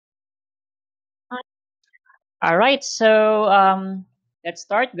All right, let's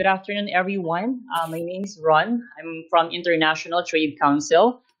start. Good afternoon, everyone. My name is Ron. I'm from International Trade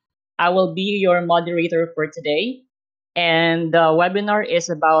Council. I will be your moderator for today. And the webinar is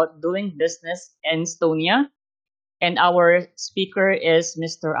about doing business in Estonia. And our speaker is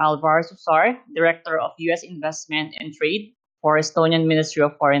Mr. Alvar Susar, Director of U.S. Investment and Trade for Estonian Ministry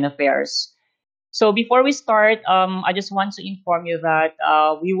of Foreign Affairs. So before we start, I just want to inform you that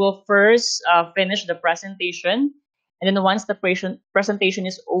we will first finish the presentation, and then once the presentation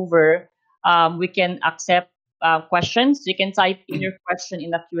is over, we can accept questions. You can type in your question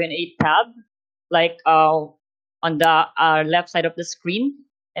in the Q&A tab, like on the left side of the screen,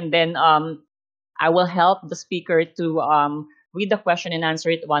 and then I will help the speaker to read the question and answer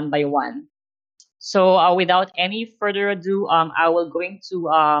it one by one. So without any further ado, I will going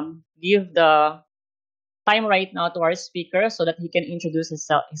to give the time right now to our speaker so that he can introduce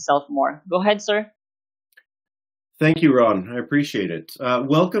himself more. Go ahead, sir. Thank you, Ron. I appreciate it.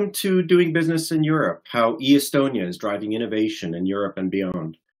 Welcome to Doing Business in Europe, how Estonia is driving innovation in Europe and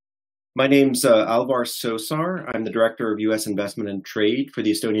beyond. My name's Alvar Sosar. I'm the Director of U.S. Investment and Trade for the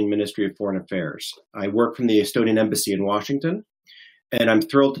Estonian Ministry of Foreign Affairs. I work from the Estonian Embassy in Washington, and I'm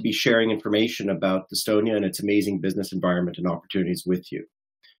thrilled to be sharing information about Estonia and its amazing business environment and opportunities with you.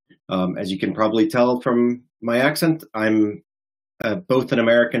 As you can probably tell from my accent, I'm both an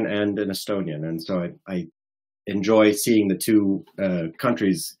American and an Estonian, and so I enjoy seeing the two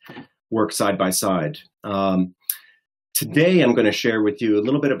countries work side by side. Today, I'm going to share with you a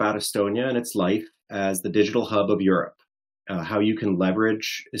little bit about Estonia and its life as the digital hub of Europe, how you can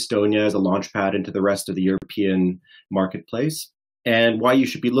leverage Estonia as a launchpad into the rest of the European marketplace, and why you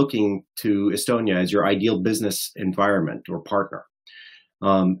should be looking to Estonia as your ideal business environment or partner.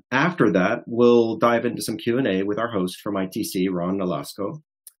 After that, we'll dive into some Q&A with our host from ITC, Ron Nolasco.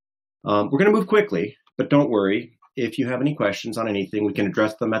 We're going to move quickly, but don't worry. If you have any questions on anything, we can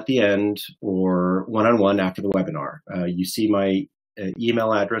address them at the end or one-on-one after the webinar. You see my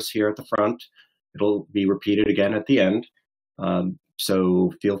email address here at the front. It'll be repeated again at the end,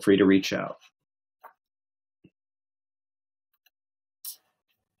 so feel free to reach out.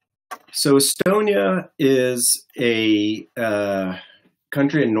 So Estonia is a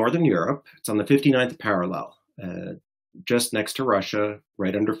country in Northern Europe. It's on the 59th parallel, just next to Russia,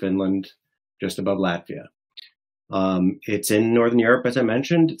 right under Finland, just above Latvia. It's in Northern Europe, as I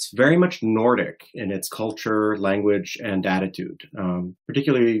mentioned. It's very much Nordic in its culture, language, and attitude,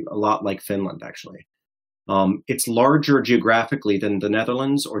 particularly a lot like Finland, actually. It's larger geographically than the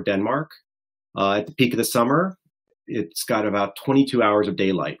Netherlands or Denmark. At the peak of the summer, it's got about 22 hours of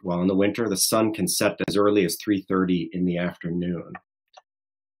daylight, while in the winter, the sun can set as early as 3:30 in the afternoon.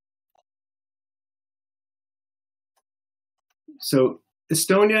 So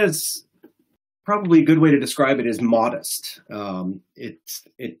Estonia is probably a good way to describe it is modest.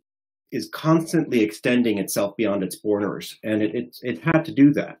 It is constantly extending itself beyond its borders, and it had to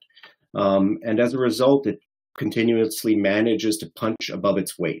do that. And as a result, it continuously manages to punch above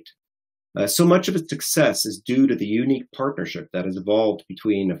its weight. So much of its success is due to the unique partnership that has evolved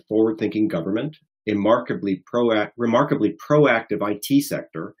between a forward-thinking government, a remarkably proactive IT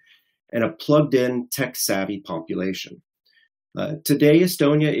sector, and a plugged-in, tech-savvy population. Today,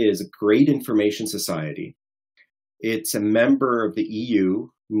 Estonia is a great information society. It's a member of the EU,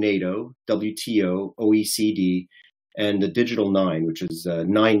 NATO, WTO, OECD, and the Digital Nine, which is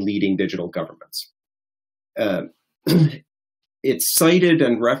 9 leading digital governments. It's cited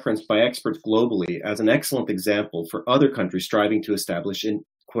and referenced by experts globally as an excellent example for other countries striving to establish an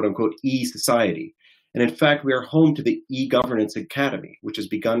quote-unquote e-society. And in fact, we are home to the e-governance academy, which has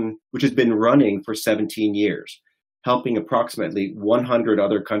been running for 17 years. Helping approximately 100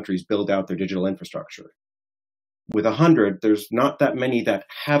 other countries build out their digital infrastructure. With 100, there's not that many that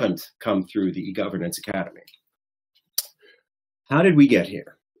haven't come through the e-governance academy. How did we get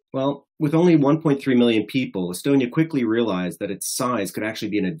here? Well, with only 1.3 million people, Estonia quickly realized that its size could actually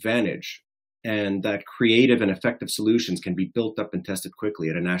be an advantage, and that creative and effective solutions can be built up and tested quickly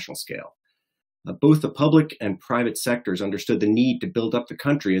at a national scale. Both the public and private sectors understood the need to build up the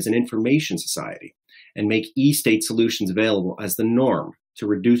country as an information society and make e-state solutions available as the norm to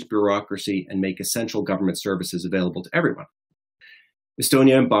reduce bureaucracy and make essential government services available to everyone.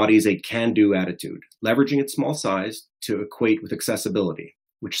 Estonia embodies a can-do attitude, leveraging its small size to equate with accessibility,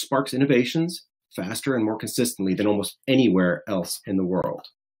 which sparks innovations faster and more consistently than almost anywhere else in the world.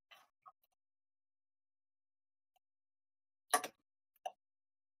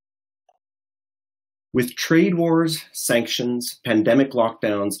 With trade wars, sanctions, pandemic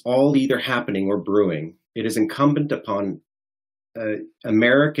lockdowns, all either happening or brewing, it is incumbent upon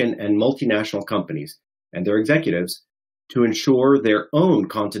American and multinational companies and their executives to ensure their own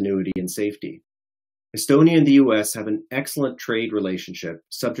continuity and safety. Estonia and the US have an excellent trade relationship,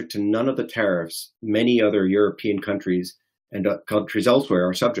 subject to none of the tariffs many other European countries and countries elsewhere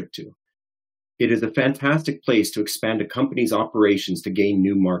are subject to. It is a fantastic place to expand a company's operations to gain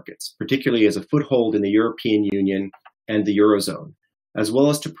new markets, particularly as a foothold in the European Union and the Eurozone, as well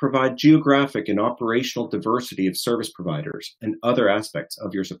as to provide geographic and operational diversity of service providers and other aspects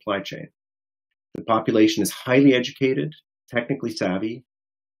of your supply chain. The population is highly educated, technically savvy.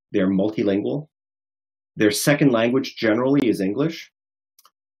 They're multilingual. Their second language generally is English.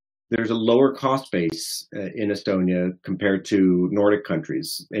 There's a lower cost base in Estonia compared to Nordic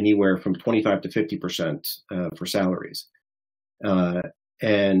countries, anywhere from 25 to 50% for salaries,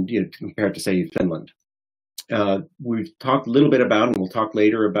 and compared to, say, Finland. We've talked a little bit about, and we'll talk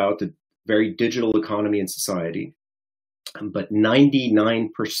later about, the very digital economy and society. But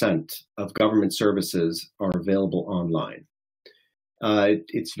 99% of government services are available online.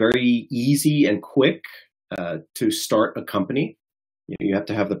 It's very easy and quick to start a company. You have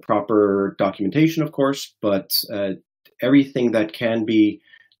to have the proper documentation, of course, but everything that can be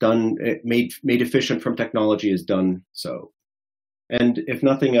done, made efficient from technology, is done so. And if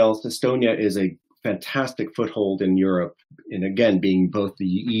nothing else, Estonia is a fantastic foothold in Europe, and again, being both the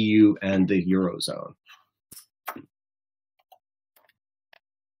EU and the Eurozone.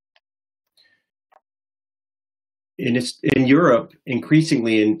 In Europe,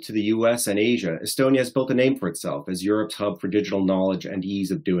 increasingly into the US and Asia, Estonia has built a name for itself as Europe's hub for digital knowledge and ease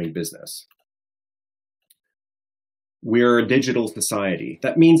of doing business. We're a digital society.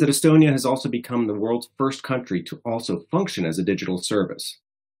 That means that Estonia has also become the world's first country to also function as a digital service.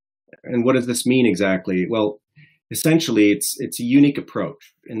 And what does this mean exactly? Well, essentially, it's a unique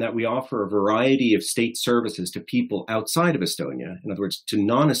approach in that we offer a variety of state services to people outside of Estonia, in other words, to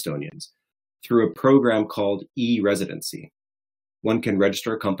non-Estonians, through a program called e-residency. One can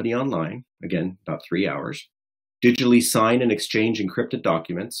register a company online, again, about 3 hours, digitally sign and exchange encrypted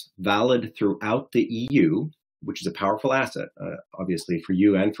documents, valid throughout the EU, which is a powerful asset, obviously, for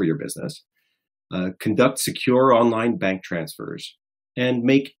you and for your business, conduct secure online bank transfers, and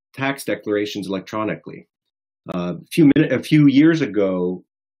make tax declarations electronically. A few years ago,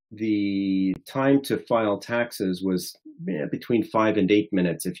 the time to file taxes was between 5 and 8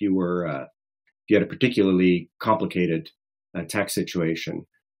 minutes if you had a particularly complicated tax situation.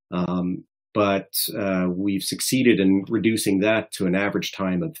 But we've succeeded in reducing that to an average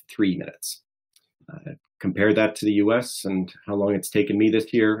time of 3 minutes. Compare that to the US and how long it's taken me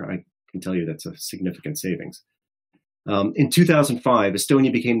this year, I can tell you that's a significant savings. In 2005,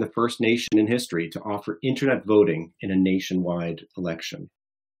 Estonia became the first nation in history to offer internet voting in a nationwide election.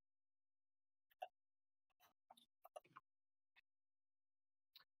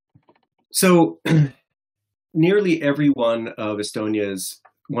 So nearly every one of Estonia's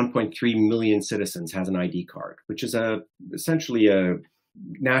 1.3 million citizens has an ID card, which is essentially a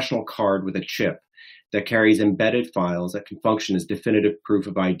national card with a chip that carries embedded files that can function as definitive proof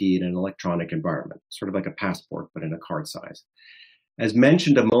of ID in an electronic environment, sort of like a passport, but in a card size. As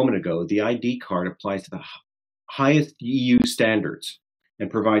mentioned a moment ago, the ID card applies to the highest EU standards and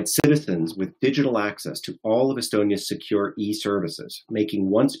provides citizens with digital access to all of Estonia's secure e-services,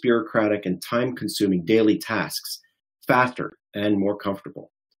 making once bureaucratic and time-consuming daily tasks faster and more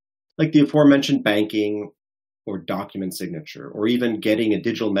comfortable, like the aforementioned banking or document signature, or even getting a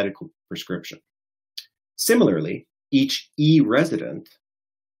digital medical prescription. Similarly, each e-resident,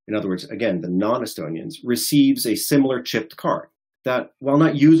 in other words, again, the non-Estonians, receives a similar chipped card that, while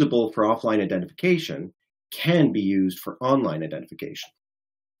not usable for offline identification, can be used for online identification.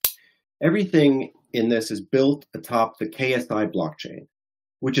 Everything in this is built atop the KSI blockchain,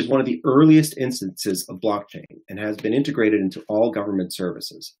 which is one of the earliest instances of blockchain and has been integrated into all government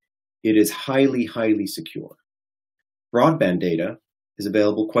services. It is highly, highly secure. Broadband data is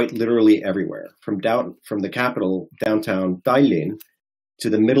available quite literally everywhere, from the capital, downtown Tallinn, to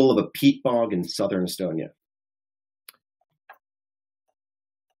the middle of a peat bog in southern Estonia.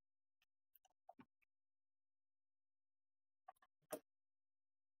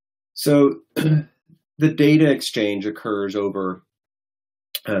 So the data exchange occurs over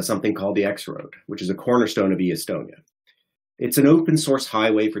something called the X-Road, which is a cornerstone of eStonia. It's an open source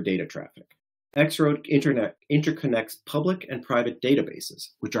highway for data traffic. X-Road interconnects public and private databases,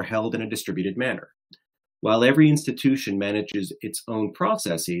 which are held in a distributed manner. While every institution manages its own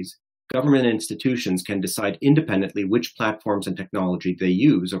processes, government institutions can decide independently which platforms and technology they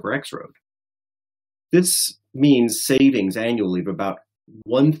use over X-Road. This means savings annually of about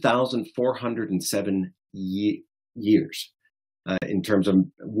 1,407 years in terms of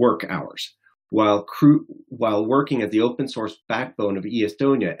work hours, While working as the open source backbone of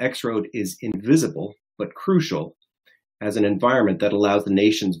eStonia, X-Road is invisible but crucial as an environment that allows the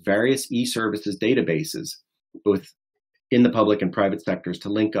nation's various e-services databases, both in the public and private sectors, to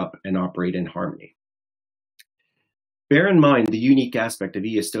link up and operate in harmony. Bear in mind the unique aspect of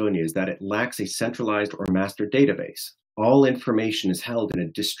eStonia is that it lacks a centralized or master database. All information is held in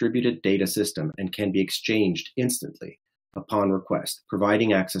a distributed data system and can be exchanged instantly upon request,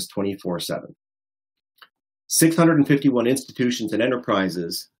 providing access 24/7. 651 institutions and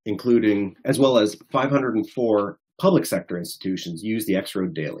enterprises, including as well as 504 public sector institutions, use the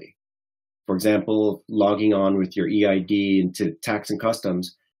X-Road daily. For example, logging on with your EID into tax and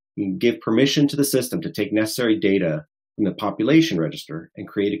customs, you can give permission to the system to take necessary data from the population register and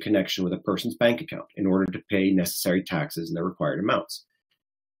create a connection with a person's bank account in order to pay necessary taxes in the required amounts.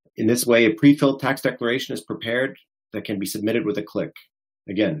 In this way, a pre-filled tax declaration is prepared that can be submitted with a click.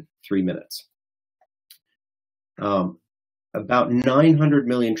 Again, 3 minutes. About 900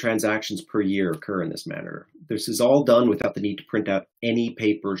 million transactions per year occur in this manner. This is all done without the need to print out any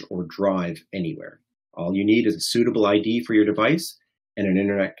papers or drive anywhere. All you need is a suitable ID for your device and an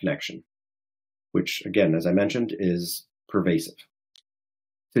internet connection, which, again, as I mentioned, is pervasive.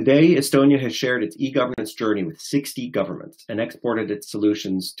 Today, Estonia has shared its e-governance journey with 60 governments and exported its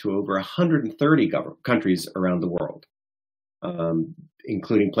solutions to over 130 countries around the world,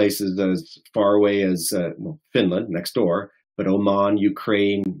 including places as far away as Finland, next door, but Oman,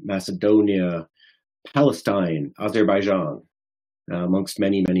 Ukraine, Macedonia, Palestine, Azerbaijan, amongst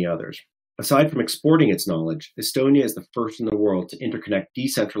many, many others. Aside from exporting its knowledge, Estonia is the first in the world to interconnect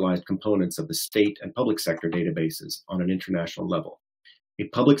decentralized components of the state and public sector databases on an international level. A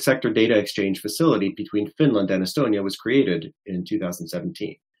public sector data exchange facility between Finland and Estonia was created in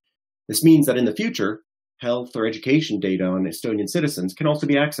 2017. This means that in the future, health or education data on Estonian citizens can also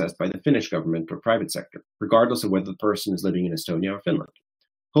be accessed by the Finnish government or private sector, regardless of whether the person is living in Estonia or Finland.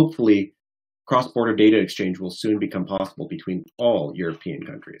 Hopefully, cross-border data exchange will soon become possible between all European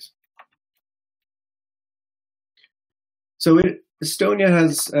countries. So Estonia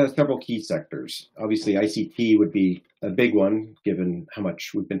has several key sectors. Obviously, ICT would be a big one, given how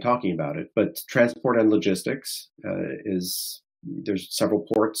much we've been talking about it. But transport and logistics there's several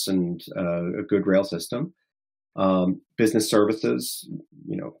ports and a good rail system. Business services,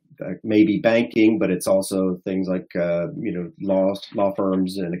 maybe banking, but it's also things like law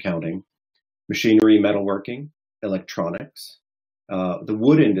firms and accounting, machinery, metalworking, electronics, the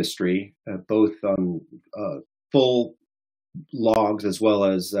wood industry, both on full logs as well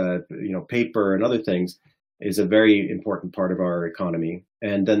as paper and other things, is a very important part of our economy.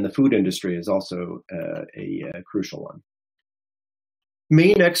 And then the food industry is also a crucial one.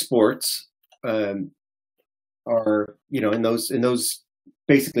 Main exports are in those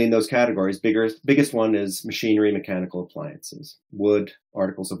basically in those categories. Biggest one is machinery, mechanical appliances, wood,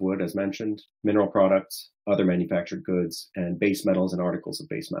 articles of wood as mentioned, mineral products, other manufactured goods, and base metals and articles of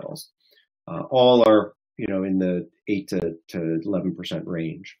base metals. All are in the 8 to 11%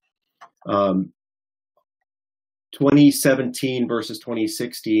 range. 2017 versus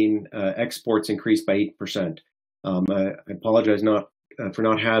 2016, exports increased by 8%. I apologize for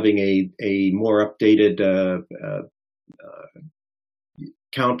not having a more updated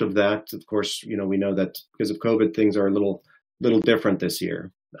count of that. Of course, we know that because of COVID, things are a little different this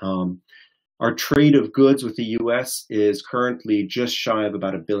year. Our trade of goods with the U.S. is currently just shy of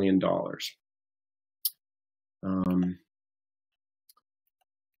about $1 billion.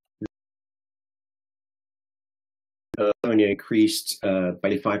 Estonia increased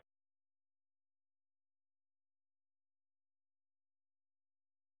by 5%.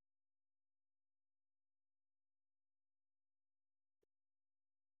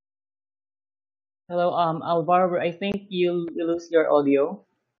 Hello, Alvaro. I think you lose your audio.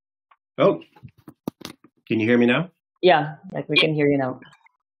 Oh, can you hear me now? Yeah, we can hear you now.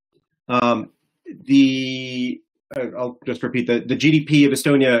 I'll just repeat the GDP of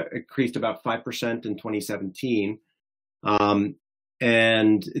Estonia increased about 5% in 2017.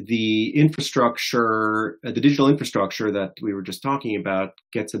 And the infrastructure, the digital infrastructure that we were just talking about,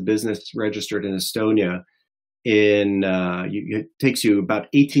 gets a business registered in Estonia it takes you about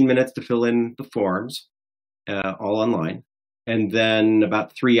 18 minutes to fill in the forms, all online, and then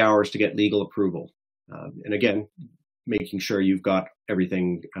about 3 hours to get legal approval. And again, making sure you've got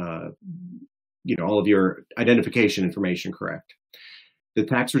everything, all of your identification information correct. The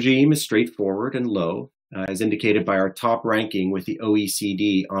tax regime is straightforward and low, as indicated by our top ranking with the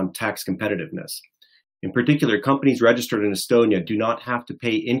OECD on tax competitiveness. In particular, companies registered in Estonia do not have to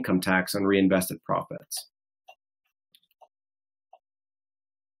pay income tax on reinvested profits.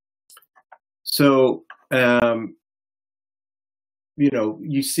 So,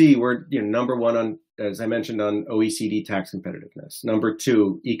 you see we're number one on, as I mentioned, on OECD tax competitiveness. Number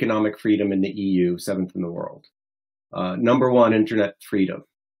two, economic freedom in the EU, seventh in the world. Number one, internet freedom.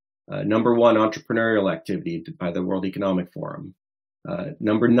 Number one, entrepreneurial activity by the World Economic Forum.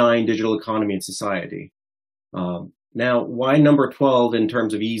 Number 9, digital economy and society. Now, why number 12 in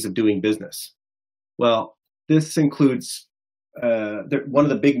terms of ease of doing business? Well, this includes one of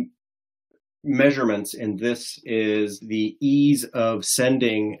the big measurements in this is the ease of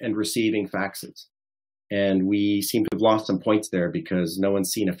sending and receiving faxes. And we seem to have lost some points there because no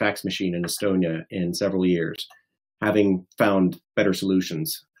one's seen a fax machine in Estonia in several years, having found better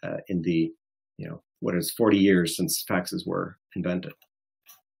solutions in the, 40 years since faxes were invented.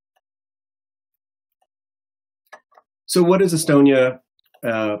 So what is Estonia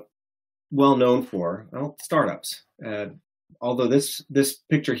well known for? Well, startups. Although this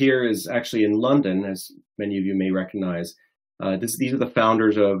picture here is actually in London, as many of you may recognize, these are the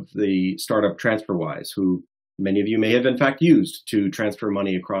founders of the startup TransferWise, who many of you may have in fact used to transfer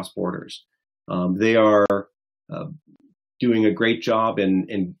money across borders. They are doing a great job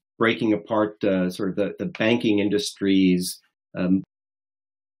in breaking apart sort of the banking industry's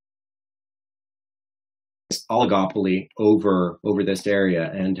oligopoly over this area,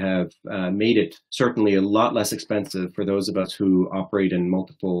 and have made it certainly a lot less expensive for those of us who operate in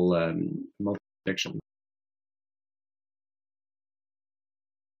multiple jurisdictions.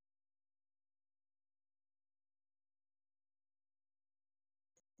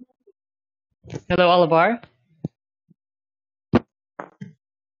 Hello, Alvar.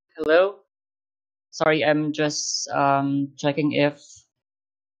 Hello. Sorry, I'm just checking if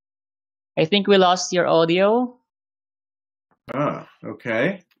I think we lost your audio.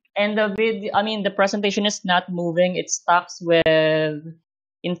 Okay. And the presentation is not moving. It's stuck with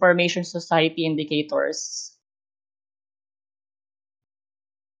information society indicators.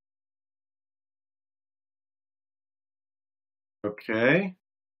 Okay.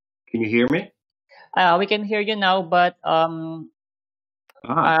 Can you hear me? We can hear you now, but I'm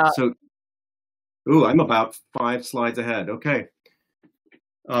about 5 slides ahead. Okay.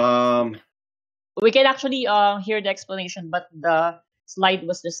 We can actually hear the explanation, but the slide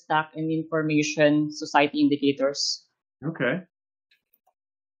was just stuck in information society indicators. Okay.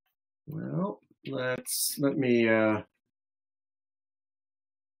 Well, let me.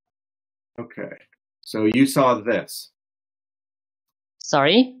 Okay. So you saw this.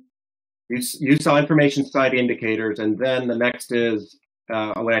 Sorry? You saw information society indicators, and then the next is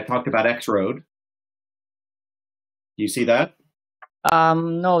when I talked about X-Road. Do you see that?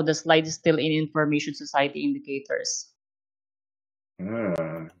 No, the slide is still in information society indicators.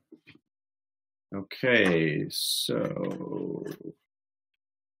 Okay, so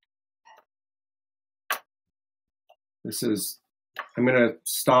I'm going to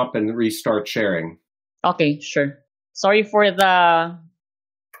stop and restart sharing. Okay, sure. Sorry for the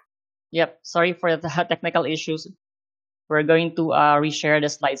technical issues. We're going to reshare the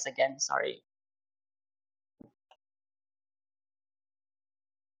slides again. Sorry.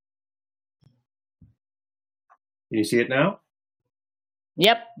 Can you see it now?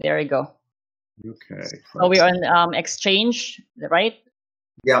 Yep, there we go. Okay. So we're on exchange, right?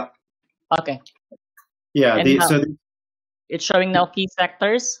 Yep. Okay. Yeah. It's showing now key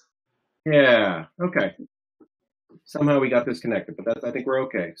sectors. Yeah. Okay. Somehow we got disconnected, but I think we're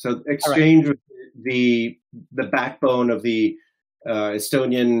okay. So exchange was the backbone of the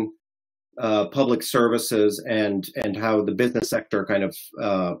Estonian public services, and how the business sector kind of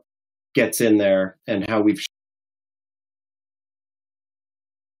gets in there, and how we've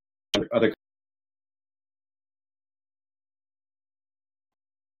other.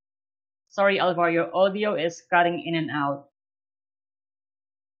 Sorry, Alvar, your audio is cutting in and out.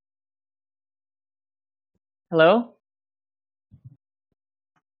 Hello?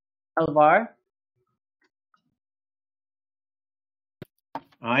 Alvar?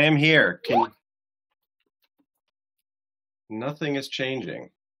 I am here. Nothing is changing.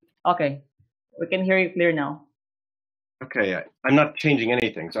 Okay. We can hear you clear now. Okay. I'm not changing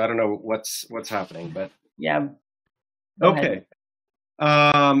anything, so I don't know what's happening, but yeah. Okay.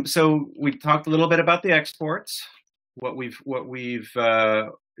 So we talked a little bit about the exports. What we've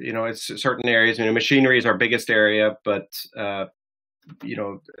it's certain areas. Machinery is our biggest area, but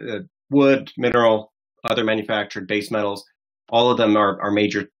wood, mineral, other manufactured base metals, all of them are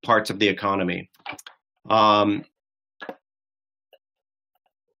major parts of the economy.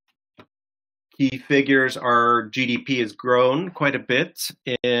 Key figures: our GDP has grown quite a bit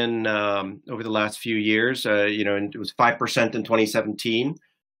in over the last few years. It was 5% in 2017.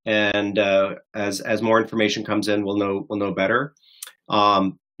 And as more information comes in, we'll know better.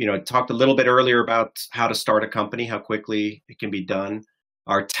 I talked a little bit earlier about how to start a company, how quickly it can be done.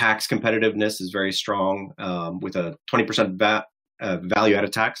 Our tax competitiveness is very strong, with a 20%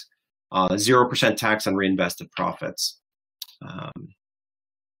 value-added tax, 0% tax on reinvested profits.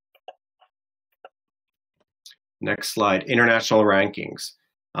 Next slide, international rankings.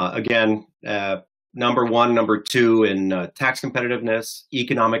 Again, number one, number two in tax competitiveness,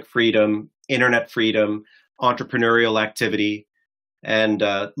 economic freedom, internet freedom, entrepreneurial activity, and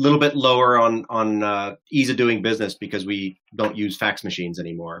a little bit lower on ease of doing business because we don't use fax machines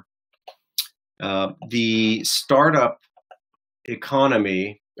anymore. The startup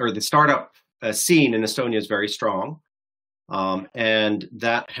economy, or the startup scene in Estonia, is very strong, and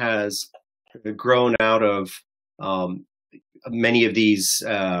that has grown out of many of these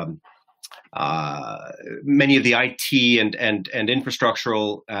many of the IT and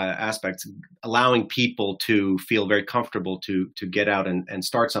infrastructural aspects, allowing people to feel very comfortable to get out and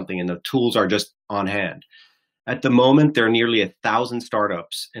start something, and the tools are just on hand. At the moment, there are nearly 1,000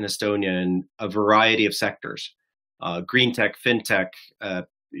 startups in Estonia in a variety of sectors, green tech, fintech,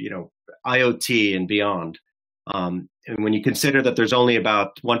 IoT, and beyond. And when you consider that there's only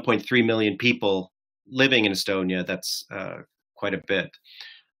about 1.3 million people living in Estonia, that's quite a bit.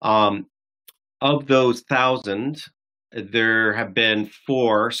 Of those 1,000, there have been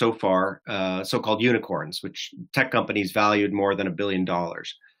 4 so far, so-called unicorns, which tech companies valued more than $1 billion.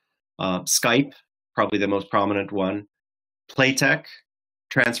 Skype, probably the most prominent one. Playtech,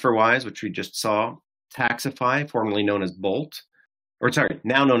 TransferWise, which we just saw. Taxify, formerly known as Bolt,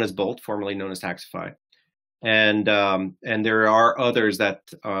 now known as Bolt, formerly known as Taxify. And there are others that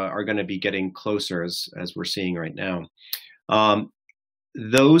are going to be getting closer, as we're seeing right now.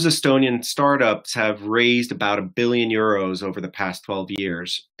 Those Estonian startups have raised about €1 billion over the past 12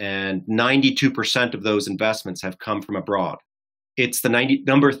 years, and 92% of those investments have come from abroad. It's the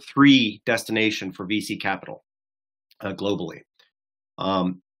number 3 destination for VC capital globally.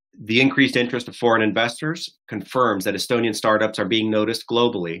 The increased interest of foreign investors confirms that Estonian startups are being noticed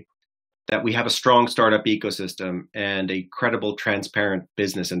globally, that we have a strong startup ecosystem and a credible, transparent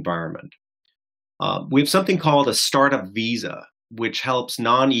business environment. We have something called a startup visa, which helps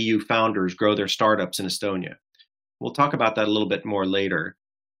non-EU founders grow their startups in Estonia. We'll talk about that a little bit more later.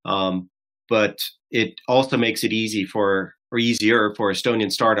 But it also makes it easier for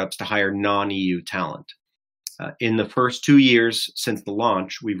Estonian startups to hire non-EU talent. In the first 2 years since the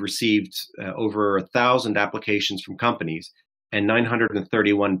launch, we've received over 1,000 applications from companies, and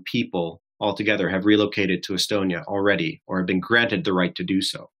 931 people altogether have relocated to Estonia already, or have been granted the right to do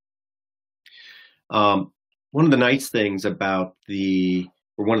so. One of the nice things about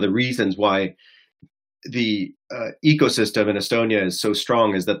one of the reasons why the ecosystem in Estonia is so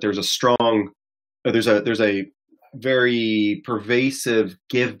strong is that there's a very pervasive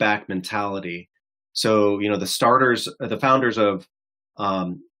give back mentality. So, the founders of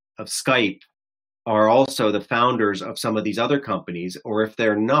Skype are also the founders of some of these other companies, or if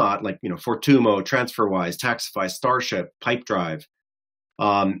they're not, like, Fortumo, TransferWise, Taxify, Starship, Pipedrive,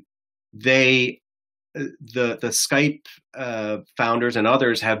 the Skype founders and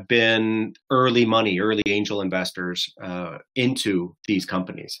others have been early angel investors into these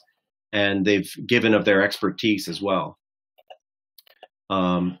companies, and they've given of their expertise as well.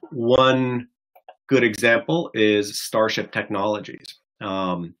 One good example is Starship Technologies,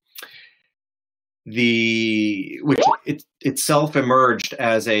 which itself emerged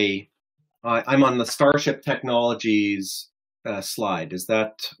as I'm on the Starship Technologies slide. Is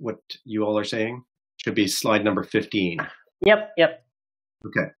that what you all are saying? Should be slide number 15. Yep.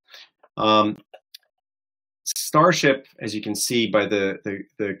 Okay. Starship, as you can see by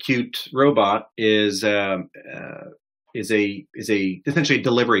the cute robot, is essentially a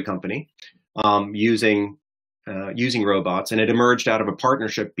delivery company using robots, and it emerged out of a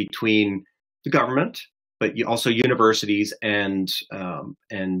partnership between the government, but also universities and a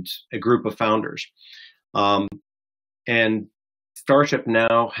group of founders. And Starship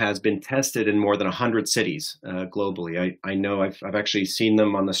now has been tested in more than 100 cities globally. I know I've actually seen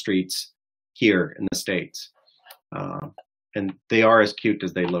them on the streets here in the States, and they are as cute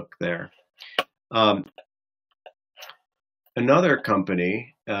as they look there. Another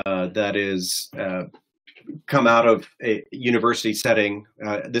company that is come out of a university setting,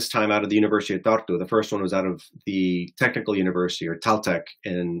 this time out of the University of Tartu. The first one was out of the Technical University, or TalTech,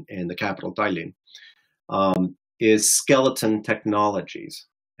 in the capital, Tallinn, is Skeleton Technologies.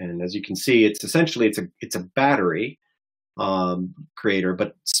 And as you can see, it's a battery creator,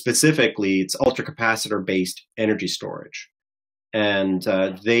 but specifically it's ultracapacitor based energy storage. and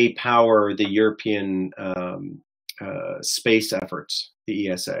they power the European space efforts, the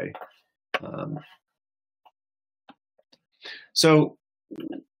ESA. So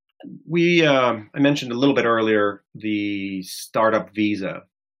I mentioned a little bit earlier the startup visa.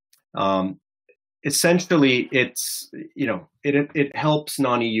 Essentially, it helps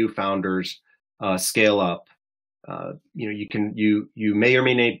non-EU founders scale up. You may or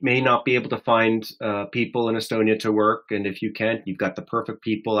may not be able to find people in Estonia to work, and if you can't, you've got the perfect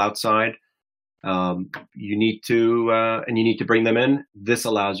people outside. You need to bring them in. This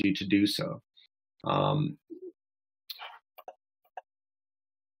allows you to do so.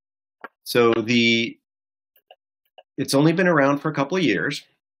 It's only been around for a couple of years,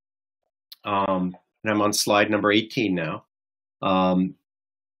 and I'm on slide number 18 now.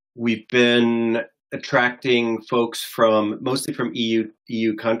 We've been attracting folks mostly from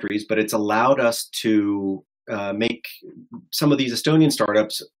EU countries, but it's allowed us to make some of these Estonian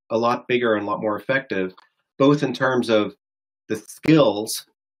startups a lot bigger and a lot more effective, both in terms of the skills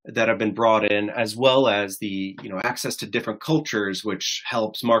that have been brought in, as well as the access to different cultures, which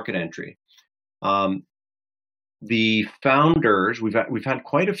helps market entry. The founders, we've had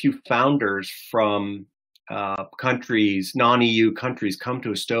quite a few founders from countries, non-EU countries, come to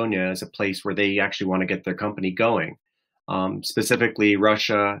Estonia as a place where they actually want to get their company going. Specifically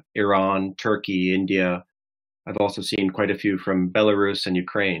Russia, Iran, Turkey, India. I've also seen quite a few from Belarus and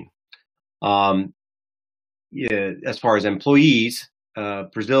Ukraine. As far as employees,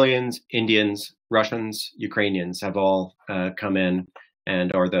 Brazilians, Indians, Russians, Ukrainians have all come in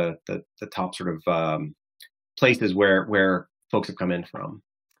and are the top sort of places where folks have come in from.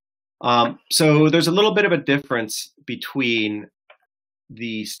 So there's a little bit of a difference between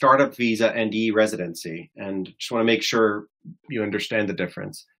the startup visa and e-residency, and just want to make sure you understand the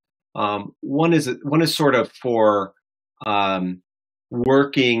difference. One is sort of for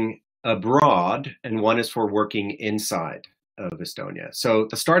working abroad, and one is for working inside of Estonia. So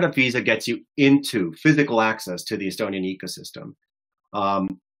the startup visa gets you into physical access to the Estonian ecosystem.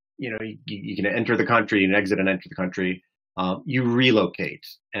 You can enter the country and exit and enter the country. You relocate,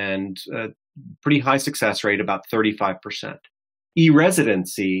 and pretty high success rate, about 35%.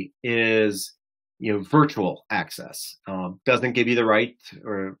 E-residency is virtual access. Doesn't give you the right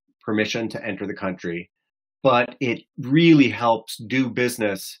or permission to enter the country, but it really helps do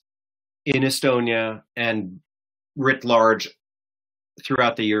business in Estonia and writ large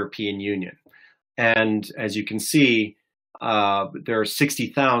throughout the European Union. And as you can see, there are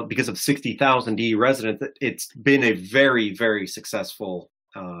 60,000, because of 60,000 e-residents, it's been a very, very successful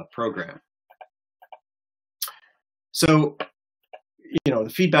program. So, the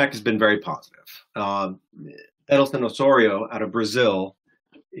feedback has been very positive. Edelson Osorio out of Brazil,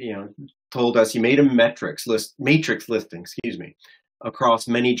 told us he made a matrix listing, across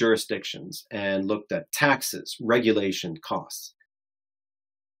many jurisdictions and looked at taxes, regulation, costs.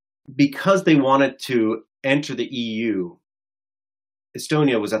 Because they wanted to enter the EU,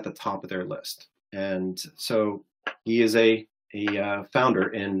 Estonia was at the top of their list. And so he is a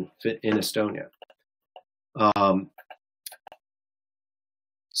founder in Estonia.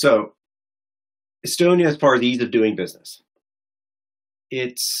 So Estonia, as far as ease of doing business,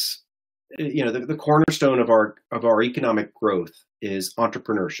 it's the cornerstone of our economic growth is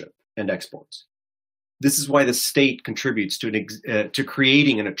entrepreneurship and exports. This is why the state contributes to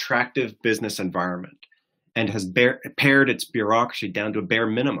creating an attractive business environment, and has pared its bureaucracy down to a bare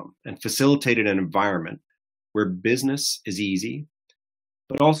minimum and facilitated an environment where business is easy,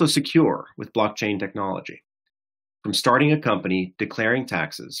 but also secure with blockchain technology. From starting a company, declaring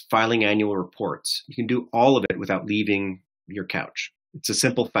taxes, filing annual reports, you can do all of it without leaving your couch. It's a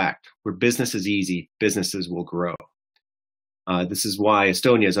simple fact. Where business is easy, businesses will grow. This is why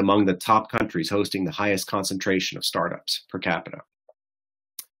Estonia is among the top countries hosting the highest concentration of startups per capita.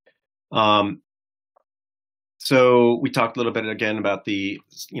 So we talked a little bit again about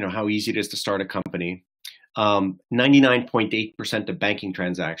how easy it is to start a company. 99.8% of banking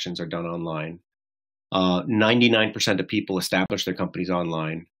transactions are done online. 99% of people establish their companies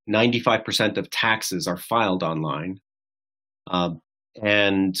online. 95% of taxes are filed online.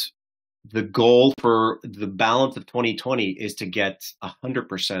 And the goal for the balance of 2020 is to get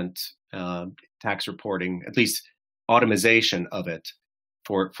 100% tax reporting, at least automation of it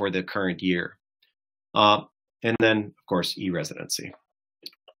for the current year. And then, of course, e-residency.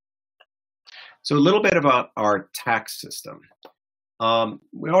 So a little bit about our tax system.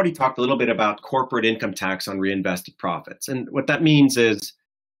 We already talked a little bit about corporate income tax on reinvested profits. And what that means is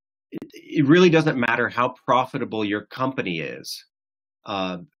it really doesn't matter how profitable your company is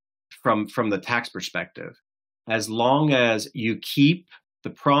from the tax perspective. as long as you keep the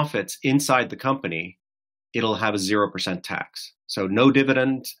profits inside the company, it'll have a 0% tax. So no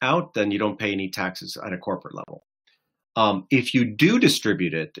dividend out, then you don't pay any taxes at a corporate level. If you do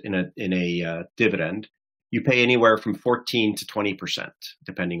distribute it in a dividend, you pay anywhere from 14 to 20%,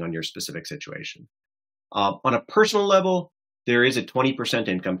 depending on your specific situation. On a personal level, there is a 20%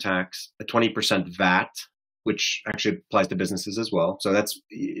 income tax, a 20% VAT, which actually applies to businesses as well. So that's,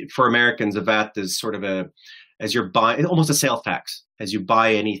 for Americans, a VAT is sort of as you're buying, almost a sales tax. As you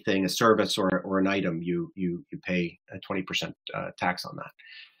buy anything, a service or an item, you pay a 20% tax on that.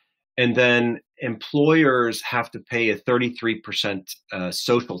 And then employers have to pay a 33%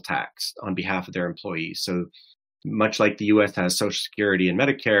 social tax on behalf of their employees. So much like the US has Social Security and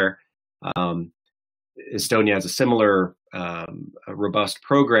Medicare, Estonia has a similar robust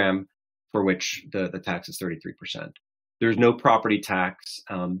program for which the tax is 33%. There's no property tax.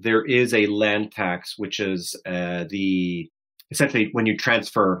 There is a land tax, which is essentially when you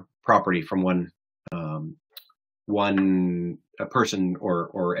transfer property from one person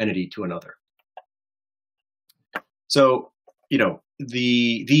or entity to another. So,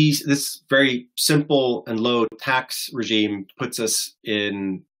 this very simple and low tax regime puts us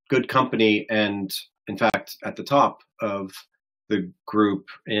in good company and, in fact, at the top of the group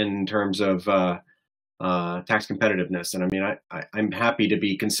in terms of tax competitiveness. And I mean, I'm happy to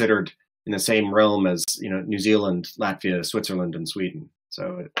be considered in the same realm as New Zealand, Latvia, Switzerland, and Sweden.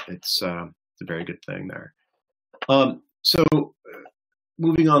 So it's a very good thing there. So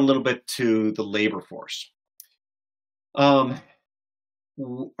moving on a little bit to the labor force. Our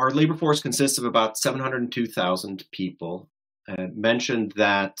labor force consists of about 702,000 people. Mentioned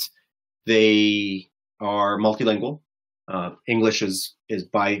that they are multilingual. English is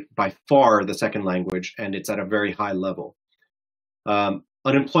by far the second language, and it's at a very high level.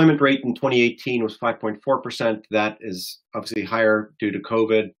 Unemployment rate in 2018 was 5.4%. That is obviously higher due to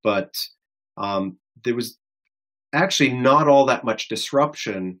COVID, but there was actually not all that much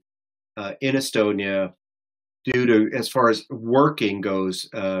disruption in Estonia due to, as far as working goes,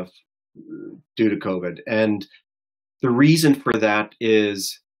 due to COVID. And the reason for that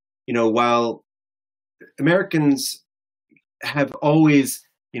is, while Americans have always,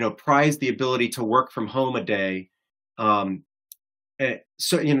 prized the ability to work from home a day,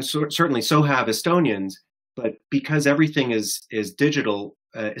 certainly so have Estonians. But because everything is digital,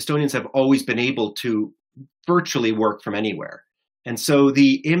 Estonians have always been able to virtually work from anywhere. And so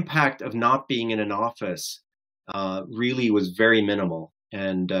the impact of not being in an office really was very minimal,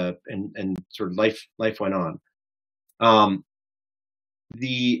 and sort of life went on.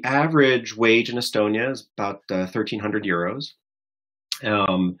 The average wage in Estonia is about 1,300 euros.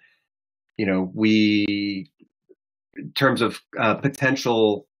 We, in terms of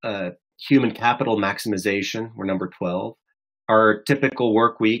potential human capital maximization, we're number 12. Our typical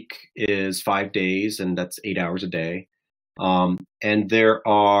work week is 5 days, and that's 8 hours a day. And there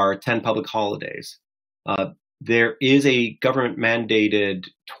are 10 public holidays. There is a government-mandated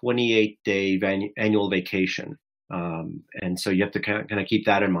 28-day annual vacation, and so you have to kind of keep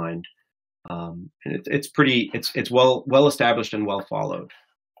that in mind. And it's well established and well followed.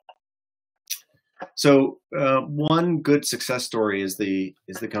 So one good success story is the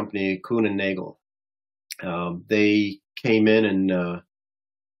company Kuhn and Nagel. They came in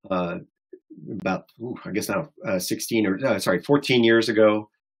about 14 years ago,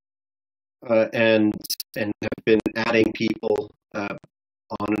 and have been adding people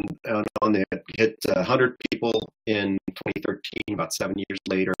on. They hit 100 people in 2013. About 7 years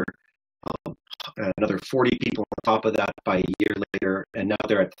later, another 40 people on top of that by a year later, and now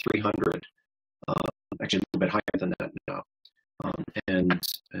they're at 300. Actually, a little bit higher than that now. And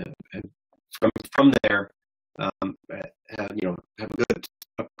from there, have a good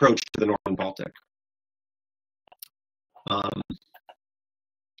approach to the Nordic and Baltic.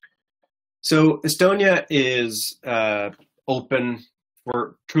 So Estonia is open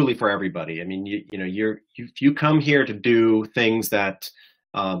truly for everybody. I mean, if you come here to do things that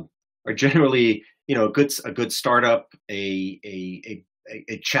are generally, a good startup, a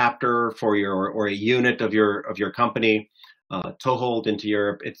chapter for or a unit of your company, toehold into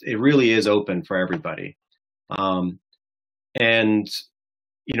Europe, it really is open for everybody. And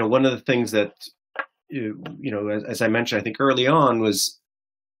one of the things that as I mentioned, I think early on, was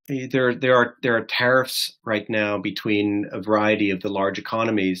there are tariffs right now between a variety of the large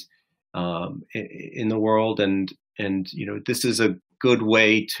economies in the world, and this is a good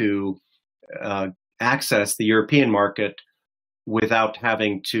way to access the European market without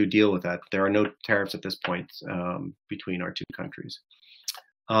having to deal with that. There are no tariffs at this point between our two countries.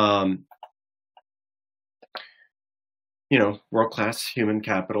 world-class human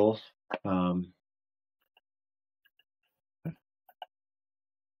capital.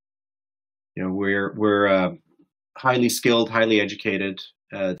 We're highly skilled, highly educated.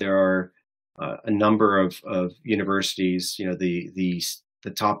 There are a number of universities.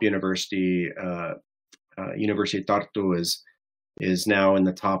 The top university, University of Tartu, is now in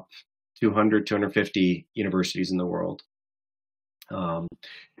the top 200, 250 universities in the world.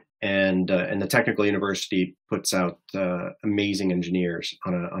 And the technical university puts out amazing engineers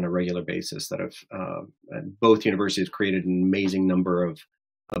on a regular basis. That have both universities created an amazing number of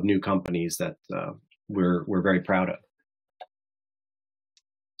new companies that we're very proud of.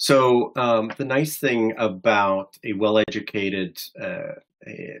 So the nice thing about a well-educated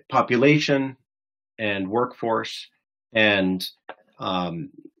population and workforce, and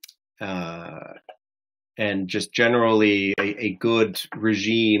just generally a good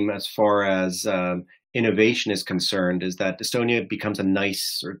regime as far as innovation is concerned, is that Estonia becomes a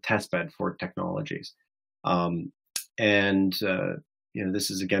nice sort of testbed for technologies.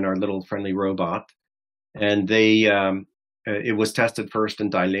 This is again our little friendly robot, and it was tested first in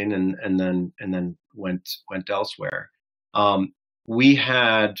Tallinn and then went elsewhere. We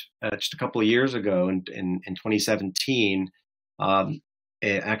had just a couple of years ago in 2017.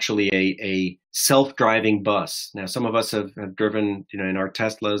 Actually a self-driving bus. Now, some of us have driven, in our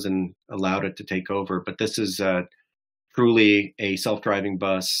Teslas and allowed it to take over, but this is truly a self-driving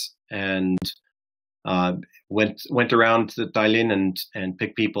bus, and went around to Tallinn and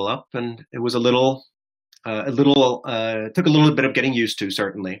picked people up, and it was took a little bit of getting used to,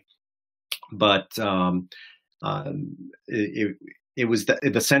 certainly, but it was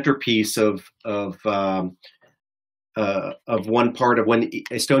the centerpiece of one part of when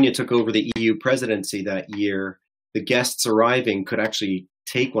Estonia took over the EU presidency that year. The guests arriving could actually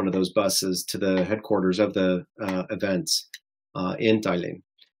take one of those buses to the headquarters of the events in Tallinn.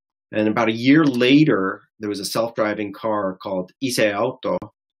 And about a year later, there was a self-driving car called Ise Auto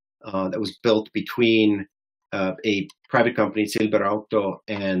that was built between a private company, Silver Auto,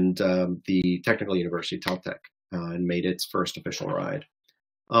 and the technical university, TalTech, and made its first official ride.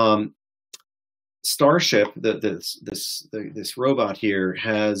 Starship, this robot here,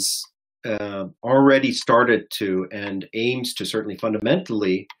 has already started to and aims to certainly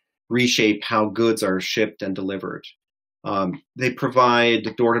fundamentally reshape how goods are shipped and delivered. They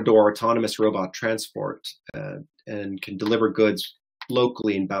provide door-to-door autonomous robot transport and can deliver goods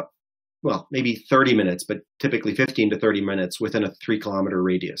locally in about, maybe 30 minutes, but typically 15 to 30 minutes within a 3-kilometer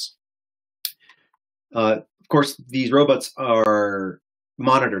radius. Of course, these robots are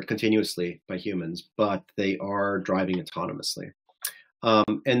monitored continuously by humans, but they are driving autonomously.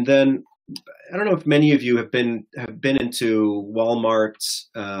 And then, I don't know if many of you have been into Walmart's,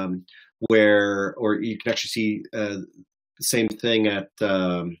 or you can actually see the same thing at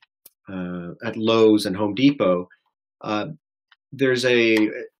Lowe's and Home Depot. There's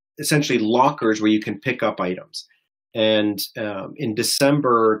essentially lockers where you can pick up items. And in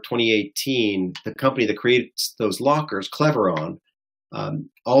December 2018, the company that creates those lockers, Cleveron,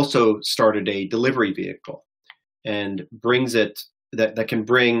 also started a delivery vehicle and brings it that can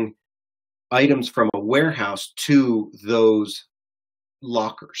bring items from a warehouse to those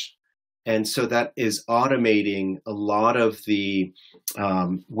lockers. And so that is automating a lot of the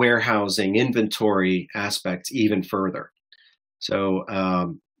warehousing inventory aspects even further. So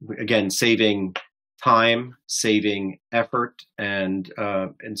again, saving time, saving effort, and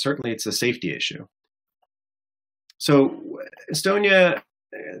certainly it's a safety issue. So Estonia,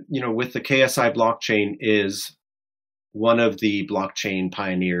 with the KSI blockchain, is one of the blockchain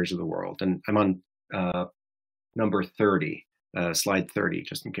pioneers of the world. And I'm on number 30, slide 30,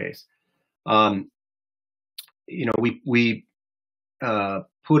 just in case. We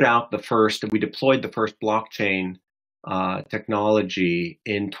deployed the first blockchain technology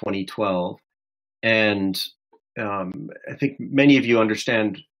in 2012. And I think many of you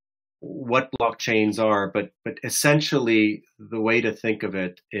understand what blockchains are, but essentially the way to think of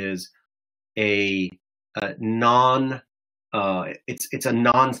it is it's a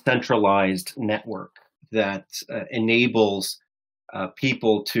non-centralized network that enables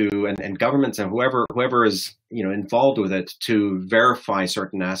people to and governments and whoever is involved with it to verify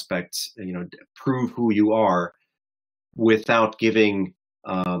certain aspects, prove who you are without giving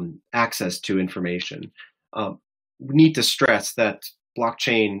access to information. We need to stress that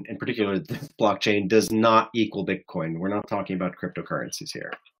blockchain, in particular this blockchain, does not equal Bitcoin. We're not talking about cryptocurrencies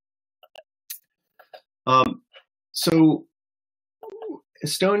here. So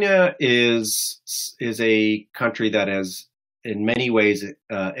Estonia is a country that has in many ways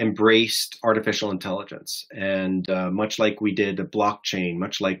embraced artificial intelligence, and much like we did a blockchain,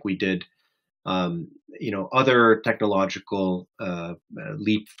 much like we did other technological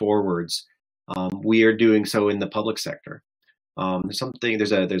leap forwards, we are doing so in the public sector.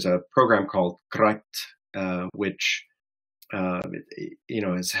 There's a program called CRAT, which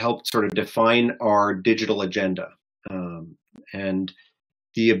has helped sort of define our digital agenda, and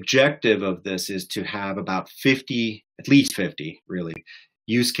the objective of this is to have about 50, at least 50, really,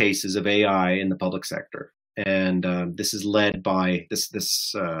 use cases of AI in the public sector. And this is led by this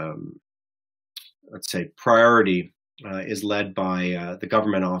let's say, priority is led by the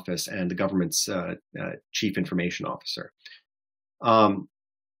government office and the government's chief information officer.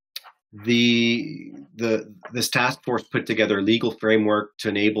 This task force put together a legal framework to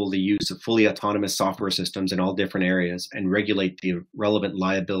enable the use of fully autonomous software systems in all different areas and regulate the relevant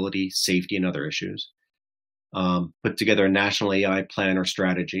liability, safety, and other issues. Put together a national AI plan or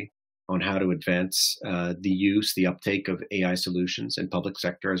strategy on how to advance the uptake of AI solutions in public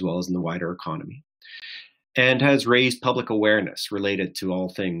sector as well as in the wider economy, and has raised public awareness related to all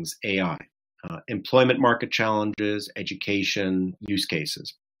things AI, employment market challenges, education, use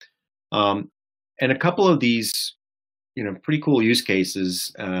cases. And a couple of these, pretty cool use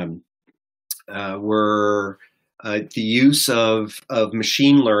cases were the use of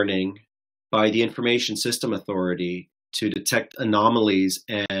machine learning by the Information System Authority to detect anomalies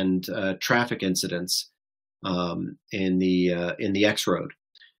and traffic incidents in the X road.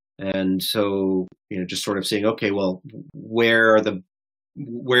 And so, just sort of saying, okay, well, where do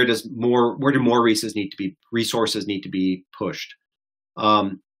more resources need to be pushed?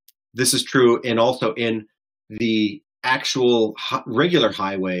 This is true, and also in the actual regular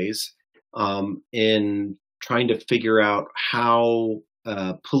highways, in trying to figure out how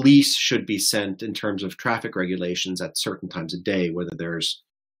police should be sent in terms of traffic regulations at certain times of day, whether there's,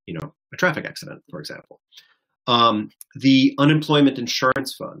 a traffic accident, for example. The Unemployment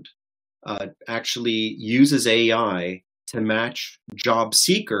Insurance Fund actually uses AI to match job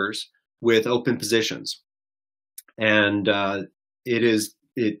seekers with open positions, and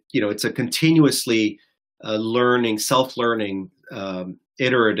it's a continuously learning, self-learning,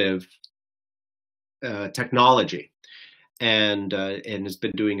 iterative technology, and has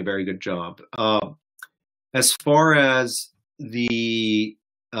been doing a very good job. As far as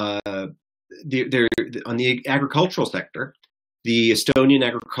on the agricultural sector, the Estonian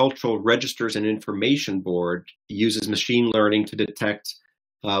Agricultural Registers and Information Board uses machine learning to detect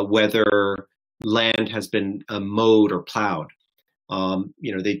whether land has been mowed or plowed.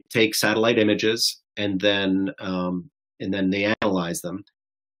 They take satellite images and then they analyze them.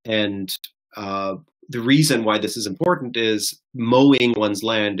 And the reason why this is important is mowing one's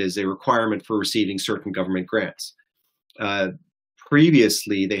land is a requirement for receiving certain government grants.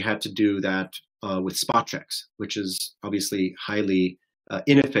 Previously, they had to do that with spot checks, which is obviously highly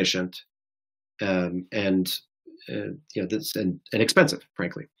inefficient and expensive,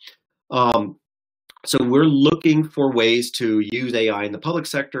 frankly. So we're looking for ways to use AI in the public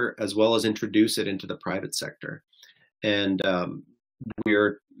sector as well as introduce it into the private sector, and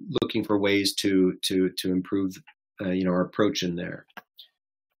we're looking for ways to improve our approach in there.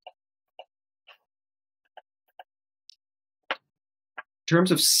 In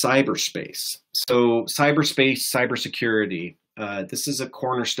terms of cyberspace, so cybersecurity, this is a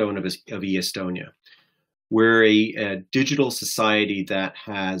cornerstone of Estonia. We're a digital society that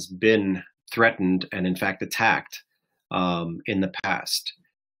has been threatened and in fact attacked in the past,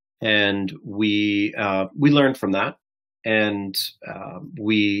 and we learned from that, and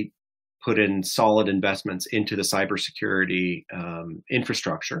we put in solid investments into the cybersecurity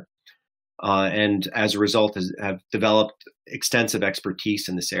infrastructure, and as a result have developed extensive expertise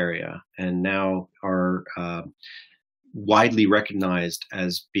in this area, and now are widely recognized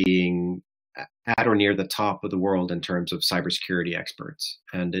as being at or near the top of the world in terms of cybersecurity experts.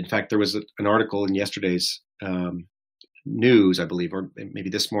 And in fact, there was an article in yesterday's news, I believe, or maybe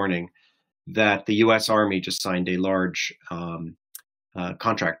this morning, that the U.S. Army just signed a large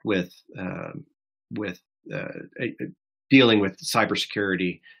contract with dealing with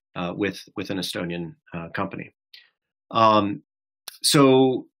cybersecurity with an Estonian company.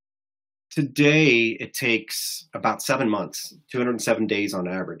 So today, it takes about 7 months, 207 days on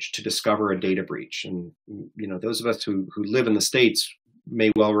average, to discover a data breach. And those of us who live in the States may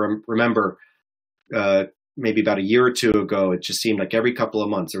well remember maybe about a year or two ago, it just seemed like every couple of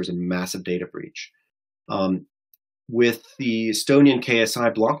months there was a massive data breach. With the Estonian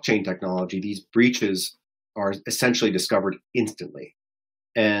KSI blockchain technology, these breaches are essentially discovered instantly.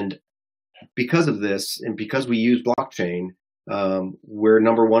 And because of this, and because we use blockchain, We're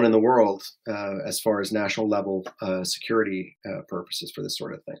number one in the world as far as national level security purposes for this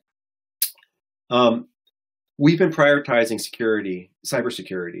sort of thing. We've been prioritizing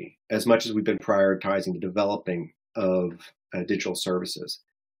cybersecurity, as much as we've been prioritizing the developing of digital services.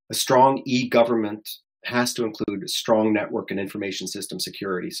 A strong e-government has to include strong network and information system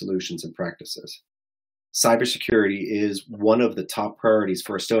security solutions and practices. Cybersecurity is one of the top priorities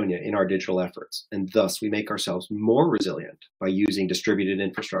for Estonia in our digital efforts, and thus we make ourselves more resilient by using distributed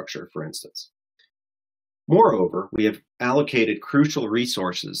infrastructure, for instance. Moreover, we have allocated crucial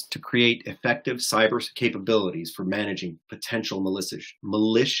resources to create effective cyber capabilities for managing potential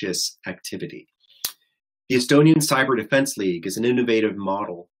malicious activity. The Estonian Cyber Defense League is an innovative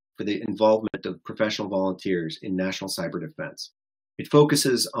model for the involvement of professional volunteers in national cyber defense. It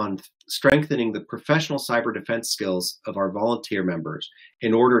focuses on strengthening the professional cyber defense skills of our volunteer members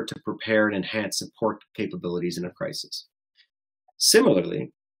in order to prepare and enhance support capabilities in a crisis.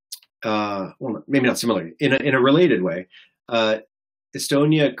 Similarly, well, maybe not similarly, in a related way,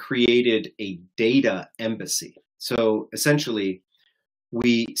 Estonia created a data embassy. So essentially,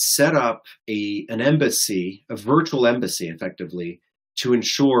 we set up an embassy, a virtual embassy, effectively, to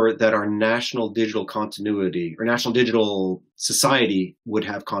ensure that our national digital continuity or national digital society would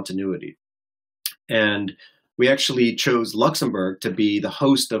have continuity. And we actually chose Luxembourg to be the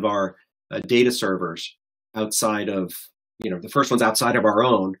host of our data servers outside of, the first ones outside of our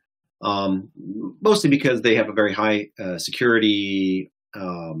own, mostly because they have a very high security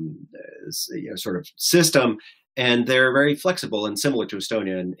sort of system, and they're very flexible and similar to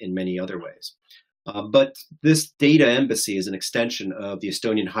Estonia in many other ways. But this data embassy is an extension of the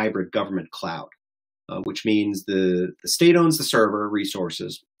Estonian hybrid government cloud, which means the state owns the server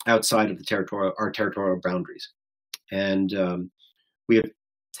resources outside of our territorial boundaries. And we have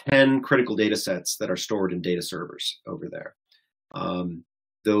 10 critical data sets that are stored in data servers over there.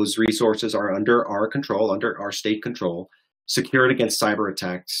 Those resources are under our control, under our state control, secured against cyber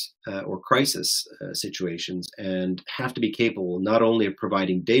attacks or crisis situations, and have to be capable not only of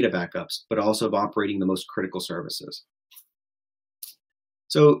providing data backups, but also of operating the most critical services.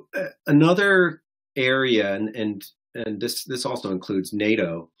 So another area, and this also includes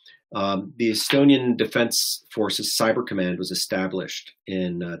NATO, the Estonian Defense Forces Cyber Command was established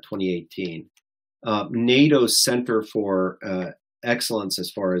in 2018. NATO's Center for Excellence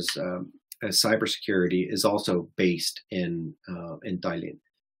as far as cybersecurity is also based in Tallinn,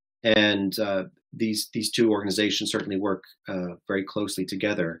 and these two organizations certainly work very closely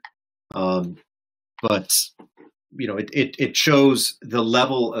together. But it shows the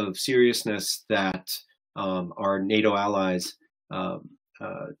level of seriousness that our NATO allies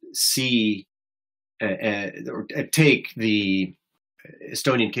see or take the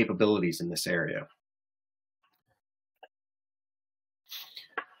Estonian capabilities in this area.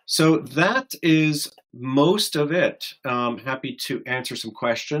 So that is most of it. Happy to answer some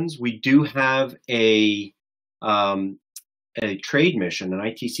questions. We do have a trade mission, an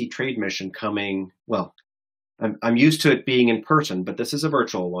ITC trade mission coming. Well, I'm used to it being in person, but this is a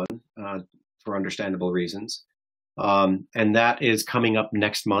virtual one for understandable reasons. And that is coming up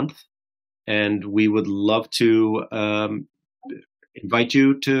next month. And we would love to invite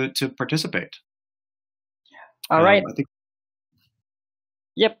you to participate. All right. I think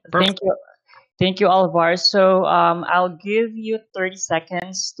Yep. Perfect. Thank you, Alvar. So I'll give you 30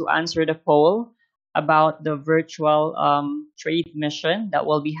 seconds to answer the poll about the virtual trade mission that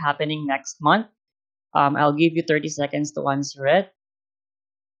will be happening next month. I'll give you 30 seconds to answer it.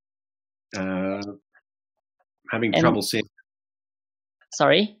 Having trouble seeing.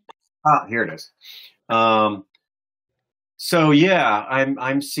 Sorry? Here it is. So yeah,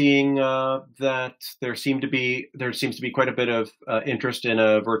 I'm seeing that there seems to be quite a bit of interest in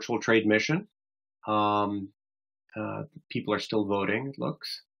a virtual trade mission. People are still voting, it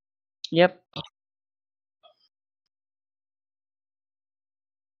looks. Yep.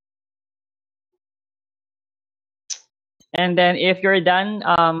 And then if you're done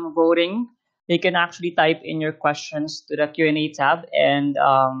voting, you can actually type in your questions to the Q&A tab, and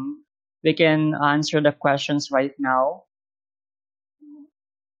we can answer the questions right now.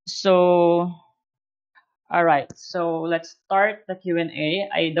 So, all right. So let's start the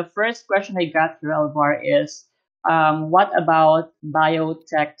Q&A. The first question I got through Alvar is, what about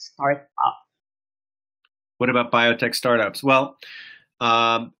biotech startup? What about biotech startups? Well,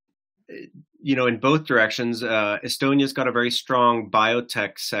 in both directions, Estonia's got a very strong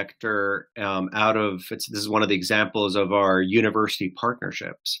biotech sector this is one of the examples of our university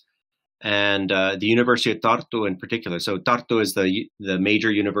partnerships. And the University of Tartu in particular. So Tartu is the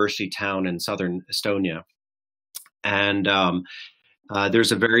major university town in southern Estonia. And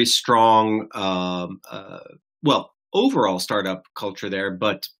there's a very strong, overall startup culture there,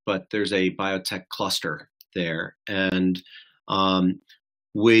 but there's a biotech cluster there, and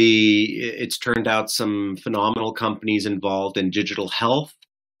it's turned out some phenomenal companies involved in digital health,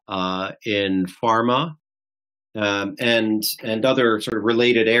 in pharma, and other sort of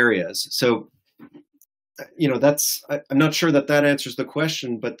related areas. So, I'm not sure that answers the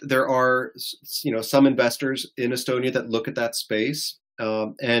question, but there are, some investors in Estonia that look at that space,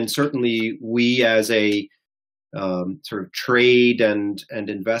 and certainly we, as a sort of trade and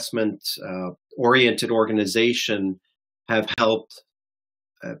investment oriented organization, have helped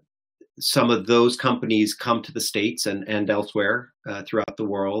some of those companies come to the States and elsewhere throughout the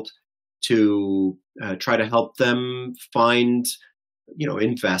world to try to help them find,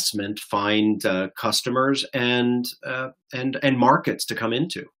 investment, find customers and markets to come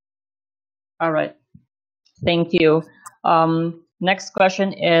into. All right. Thank you. Next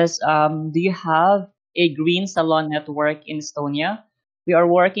question is, do you have a green salon network in Estonia? We are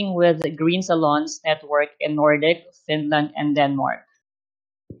working with the green salons network in Nordic, Finland, and Denmark.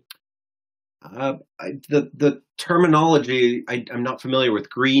 The terminology, I'm not familiar with.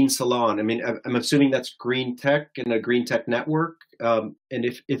 Green salon. I mean, I'm assuming that's green tech and a green tech network. And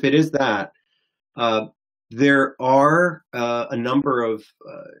if it is that, there are a number of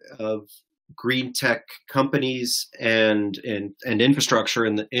green tech companies and infrastructure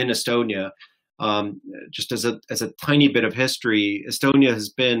in Estonia. Just as a tiny bit of history, Estonia has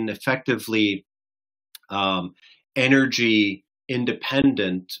been effectively energy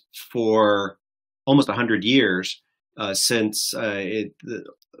independent for almost 100 years, since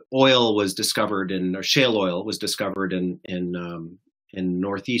oil was discovered or shale oil was discovered in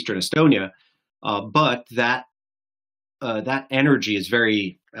northeastern Estonia. But that energy is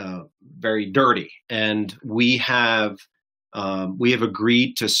very very dirty, and we have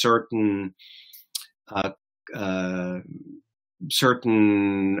agreed to certain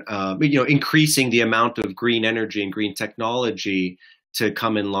increasing the amount of green energy and green technology to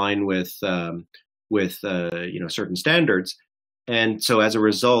come in line with certain standards. And so as a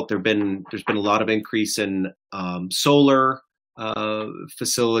result, there's been a lot of increase in solar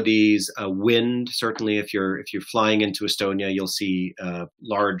facilities, wind. Certainly, if you're flying into Estonia, you'll see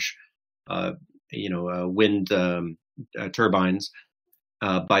large wind turbines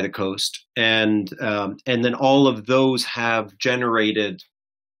by the coast, and then all of those have generated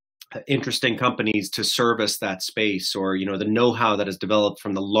interesting companies to service that space, or the know-how that is developed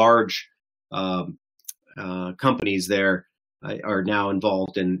from the large companies there are now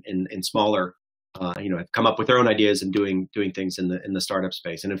involved in smaller, have come up with their own ideas and doing things in the startup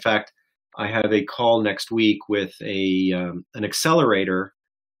space. And in fact, I have a call next week with an accelerator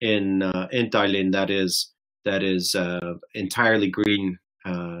in Tallinn that is entirely green,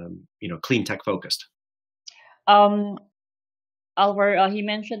 clean tech focused. Alvar, he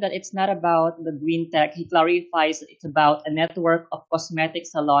mentioned that it's not about the green tech. He clarifies it's about a network of cosmetic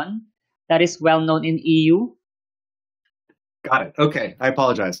salon that is well known in EU. Got it. Okay, I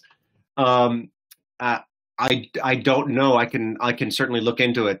apologize. I don't know. I can certainly look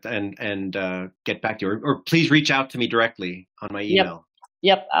into it and get back to you, or please reach out to me directly on my email.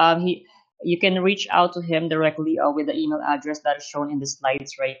 Yep. You can reach out to him directly with the email address that is shown in the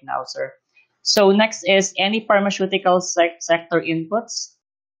slides right now, sir. So next is any pharmaceutical sector inputs?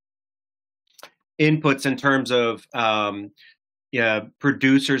 Inputs in terms of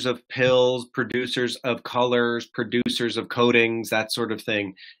producers of pills, producers of colors, producers of coatings, that sort of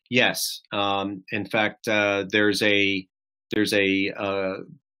thing. Yes. In fact, there's a in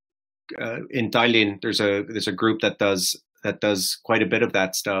Tallinn, there's a group that does quite a bit of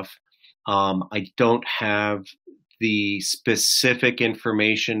that stuff. I don't have the specific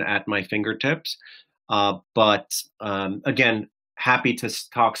information at my fingertips, but again, happy to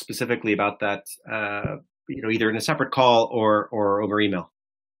talk specifically about that, either in a separate call or over email.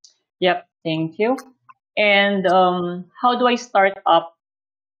 Yep, thank you. And how do I start up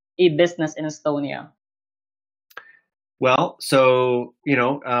a business in Estonia? Well, so,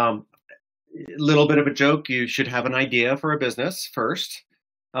 a little bit of a joke, you should have an idea for a business first.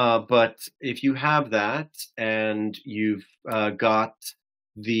 But if you have that and you've got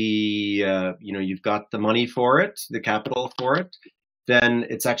you've got the money for it, the capital for it, then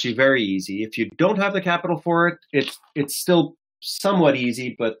it's actually very easy. If you don't have the capital for it, it's still somewhat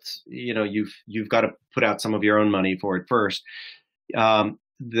easy, but you've got to put out some of your own money for it first.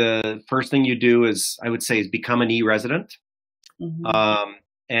 The first thing you do is become an e-resident. Mm-hmm.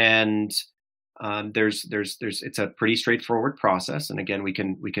 And it's a pretty straightforward process. And again, we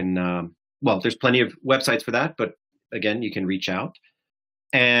can there's plenty of websites for that, but again, you can reach out,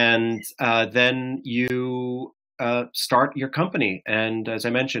 and then you start your company. And as I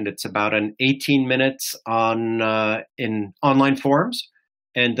mentioned, it's about an 18 minutes on in online forums,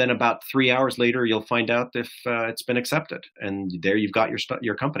 and then about 3 hours later, you'll find out if it's been accepted, and there you've got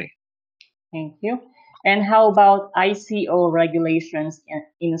your company. Thank you. And how about ICO regulations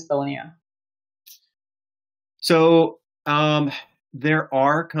in Estonia? So there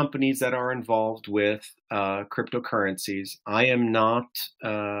are companies that are involved with cryptocurrencies. I am not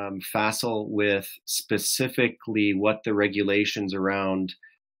facile with specifically what the regulations around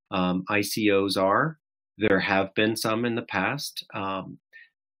ICOs are. There have been some in the past,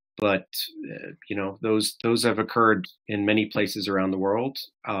 but those have occurred in many places around the world.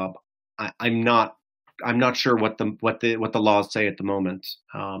 I'm not sure what the laws say at the moment.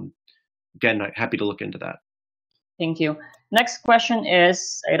 Again, I'm happy to look into that. Thank you. Next question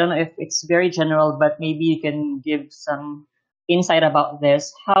is, I don't know if it's very general, but maybe you can give some insight about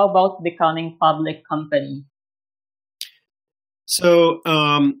this. How about becoming public company? So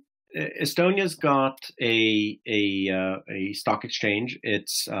Estonia's got a stock exchange.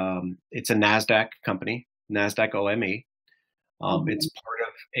 It's a Nasdaq company, Nasdaq OME. It's part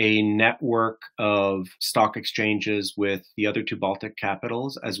of a network of stock exchanges with the other two Baltic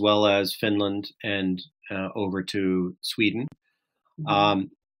capitals, as well as Finland and over to Sweden.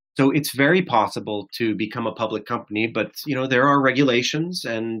 So it's very possible to become a public company, but there are regulations,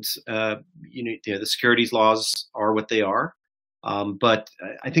 and the securities laws are what they are. But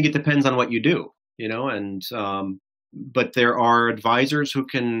I think it depends on what you do, and but there are advisors who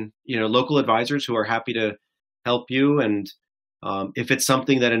can, local advisors who are happy to help you, and if it's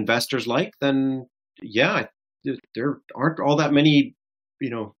something that investors like, then yeah, there aren't all that many,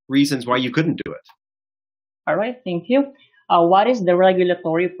 reasons why you couldn't do it. All right, thank you. What is the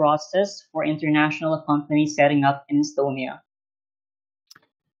regulatory process for international companies setting up in Estonia?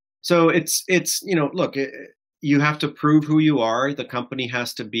 So it's look, you have to prove who you are. The company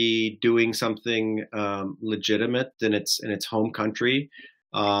has to be doing something legitimate in its home country.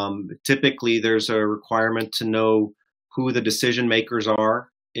 Typically, there's a requirement to know who the decision makers are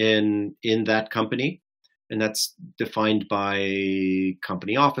in that company, and that's defined by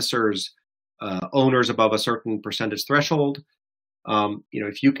company officers, owners above a certain percentage threshold.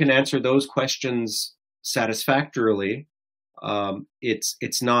 If you can answer those questions satisfactorily,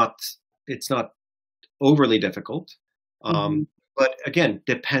 it's not overly difficult. But again,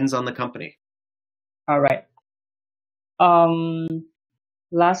 depends on the company. All right.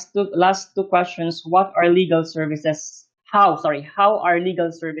 Last two questions. What are legal services? How are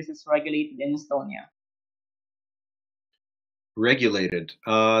legal services regulated in Estonia? Regulated.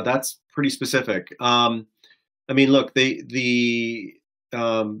 That's pretty specific. Look,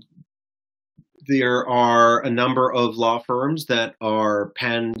 there are a number of law firms that are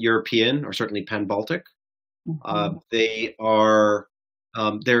pan-European or certainly pan-Baltic. They are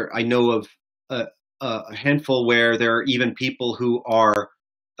there. I know of a handful where there are even people who are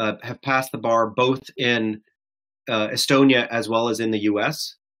have passed the bar both in Estonia as well as in the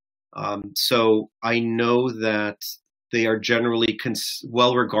U.S. So I know that they are generally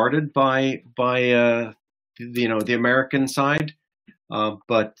well regarded by the American side,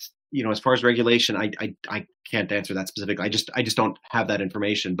 but as far as regulation, I can't answer that specifically. I just don't have that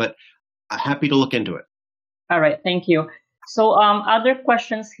information, but I'm happy to look into it. All right, thank you. So other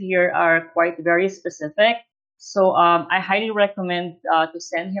questions here are quite very specific. So I highly recommend to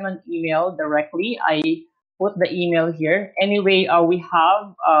send him an email directly. I put the email here. Anyway, we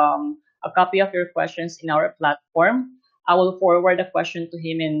have a copy of your questions in our platform. I will forward the question to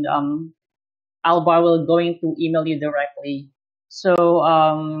him, and Alvar will going to email you directly. So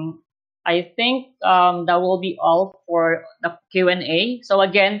I think that will be all for the Q&A. So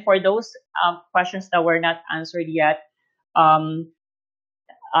again, for those questions that were not answered yet,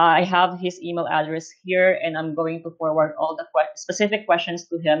 I have his email address here, and I'm going to forward all the specific questions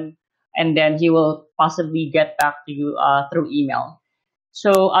to him, and then he will possibly get back to you through email.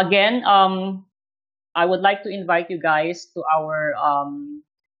 So again, I would like to invite you guys to our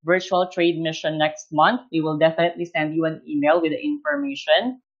virtual trade mission next month. We will definitely send you an email with the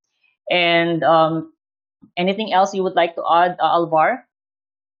information. And anything else you would like to add, Alvar?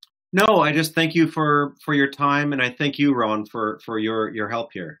 No, I just thank you for your time, and I thank you, Ron, for your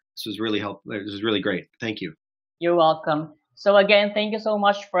help here. This was really This was really great. Thank you. You're welcome. So again, thank you so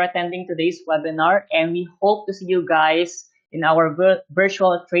much for attending today's webinar, and we hope to see you guys in our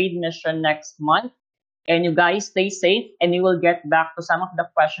virtual trade mission next month. And you guys stay safe, and we will get back to some of the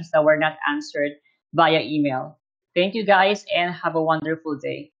questions that were not answered via email. Thank you guys, and have a wonderful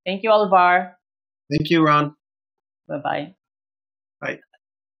day. Thank you, Alvar. Thank you, Ron. Bye-bye. Bye.